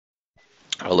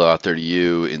Hello out there to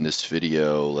you. In this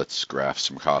video, let's graph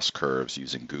some cost curves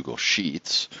using Google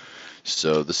Sheets.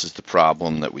 So this is the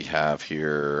problem that we have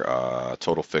here.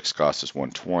 Total fixed cost is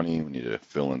 120. We need to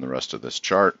fill in the rest of this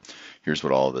chart. Here's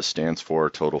what all of this stands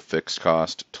for. Total fixed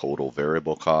cost, total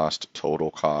variable cost,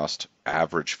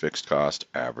 average fixed cost,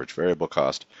 average variable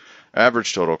cost,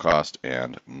 average total cost,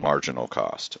 and marginal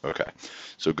cost. Okay,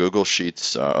 so Google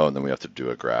Sheets, and then we have to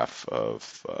do a graph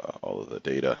of all of the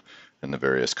data and the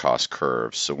various cost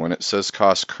curves. So when it says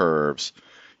cost curves,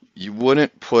 you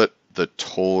wouldn't put the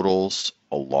totals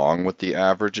along with the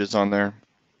averages on there.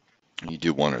 You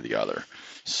do one or the other.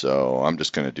 So I'm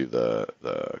just going to do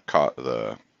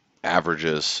the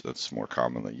averages. That's more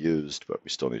commonly used, but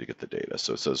we still need to get the data.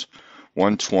 So it says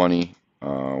 120.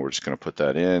 We're just going to put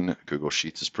that in. Google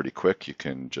Sheets is pretty quick. You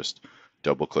can just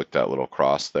double click that little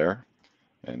cross there,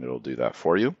 and it'll do that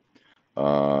for you.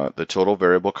 The total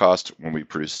variable cost when we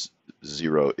produce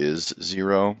 0 is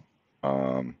 0.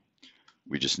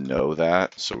 We just know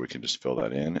that, so we can just fill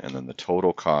that in. And then the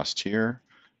total cost here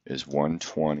is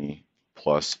 120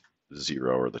 plus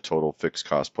 0, or the total fixed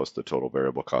cost plus the total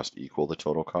variable cost equal the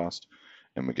total cost,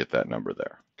 and we get that number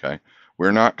there, okay?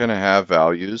 We're not going to have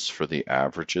values for the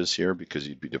averages here because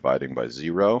you'd be dividing by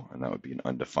 0, and that would be an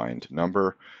undefined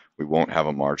number. We won't have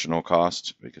a marginal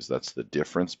cost because that's the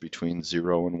difference between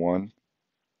 0 and 1,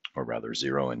 or rather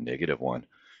 0 and -1.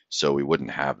 So we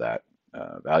wouldn't have that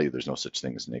value. There's no such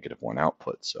thing as -1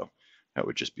 output, so that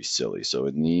would just be silly. So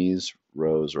in these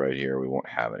rows right here, we won't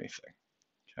have anything.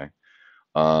 Okay.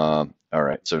 All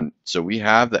right. So we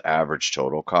have the average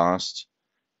total cost,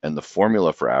 and the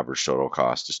formula for average total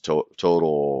cost is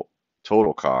total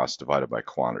cost divided by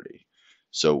quantity.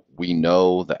 So we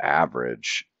know the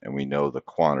average and we know the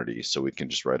quantity, so we can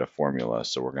just write a formula.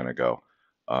 So we're going to go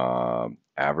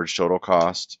average total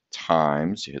cost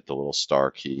times, you hit the little star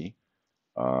key,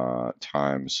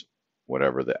 times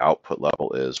whatever the output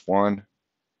level is, 1,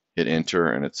 hit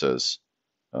enter, and it says,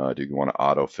 do you want to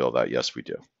autofill that? Yes, we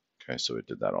do. Okay, so it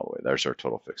did that all the way. There's our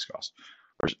total fixed cost.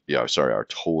 Or, yeah, sorry, our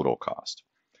total cost.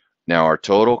 Now our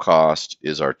total cost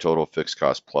is our total fixed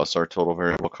cost plus our total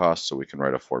variable cost, so we can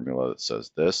write a formula that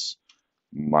says this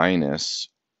minus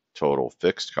total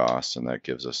fixed cost, and that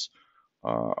gives us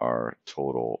our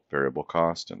total variable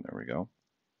cost, and there we go.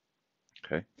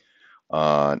 Okay.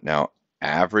 Now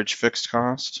average fixed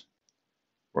cost,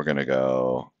 we're going to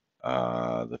go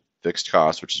the fixed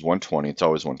cost, which is 120, it's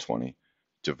always 120,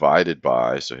 divided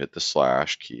by, so hit the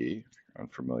slash key if you're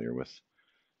unfamiliar with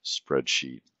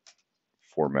spreadsheet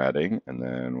formatting, and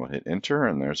then we'll hit enter,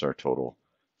 and there's our total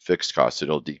fixed cost.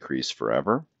 It'll decrease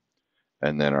forever.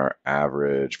 And then our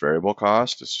average variable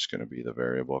cost is just going to be the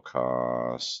variable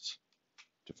cost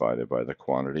divided by the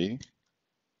quantity.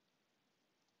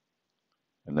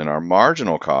 And then our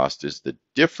marginal cost is the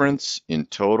difference in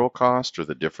total cost, or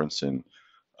the difference in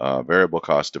variable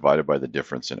cost divided by the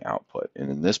difference in output. And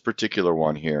in this particular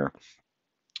one here,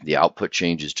 the output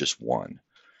change is just 1.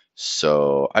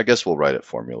 So I guess we'll write it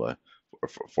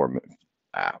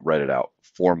write it out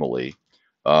formally.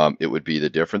 It would be the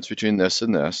difference between this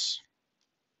and this.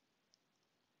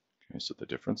 Okay, so the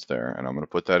difference there, and I'm going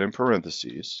to put that in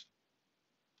parentheses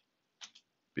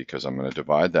because I'm going to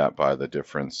divide that by the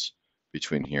difference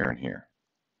between here and here.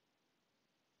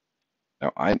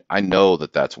 Now I know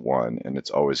that that's 1, and it's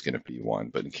always going to be 1,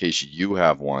 but in case you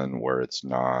have one where it's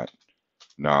not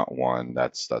 1,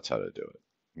 that's how to do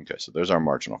it. Okay, so there's our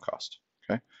marginal cost.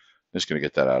 Okay, I'm just going to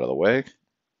get that out of the way.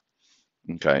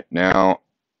 Okay, now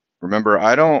remember,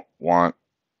 I don't want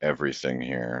everything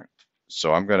here,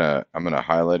 so I'm gonna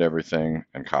highlight everything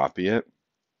and copy it,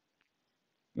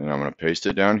 and I'm gonna paste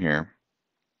it down here.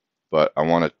 But I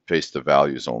want to paste the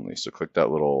values only. So click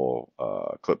that little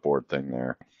clipboard thing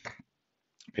there,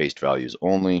 paste values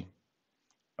only.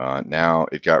 Now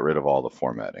it got rid of all the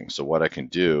formatting. So what I can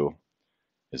do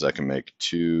is I can make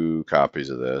 2 copies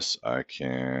of this. I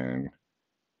can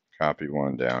copy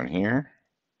one down here,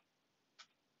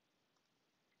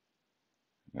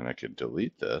 and I can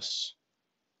delete this,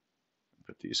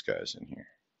 put these guys in here.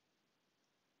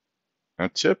 Now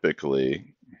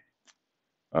typically,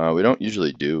 we don't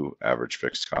usually do average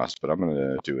fixed cost, but I'm going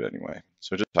to do it anyway.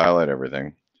 So just highlight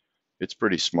everything. It's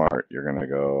pretty smart. You're going to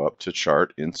go up to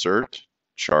chart, insert,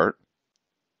 chart,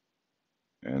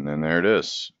 and then there it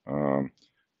is.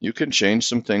 You can change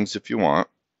some things if you want,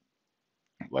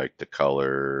 like the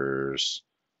colors,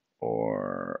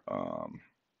 or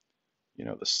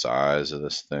the size of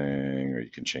this thing, or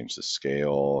you can change the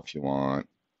scale if you want,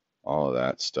 all of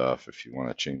that stuff. If you want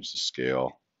to change the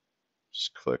scale,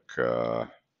 just click, I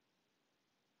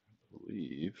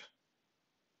believe,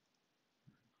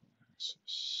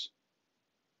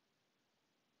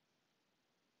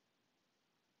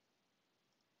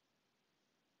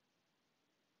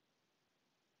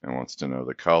 wants to know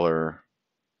the color.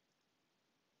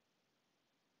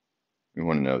 We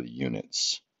want to know the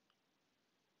units.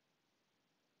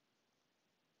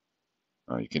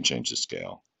 You can change the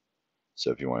scale.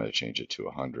 So if you wanted to change it to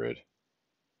 100,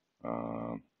 I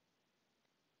don't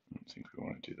think we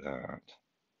want to do that.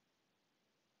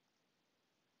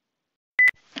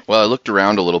 Well, I looked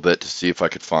around a little bit to see if I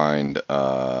could find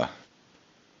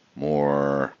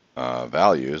more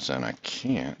values, and I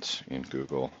can't in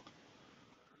Google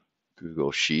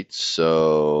Sheets.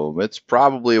 So it's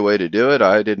probably a way to do it.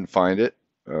 I didn't find it.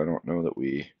 I don't know that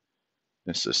we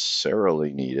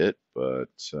necessarily need it, but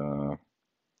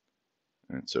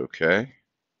that's okay.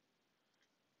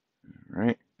 All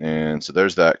right, and so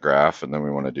there's that graph, and then we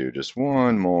want to do just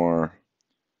one more.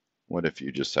 What if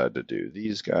you just had to do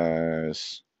these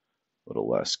guys? A little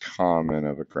less common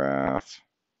of a graph.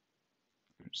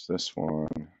 There's this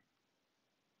one.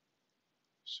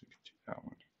 So we can do that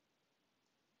one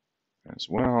as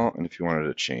well. And if you wanted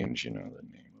to change, the name of it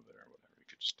or whatever, you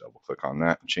could just double click on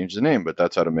that and change the name. But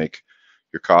that's how to make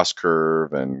your cost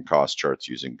curve and cost charts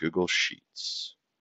using Google Sheets.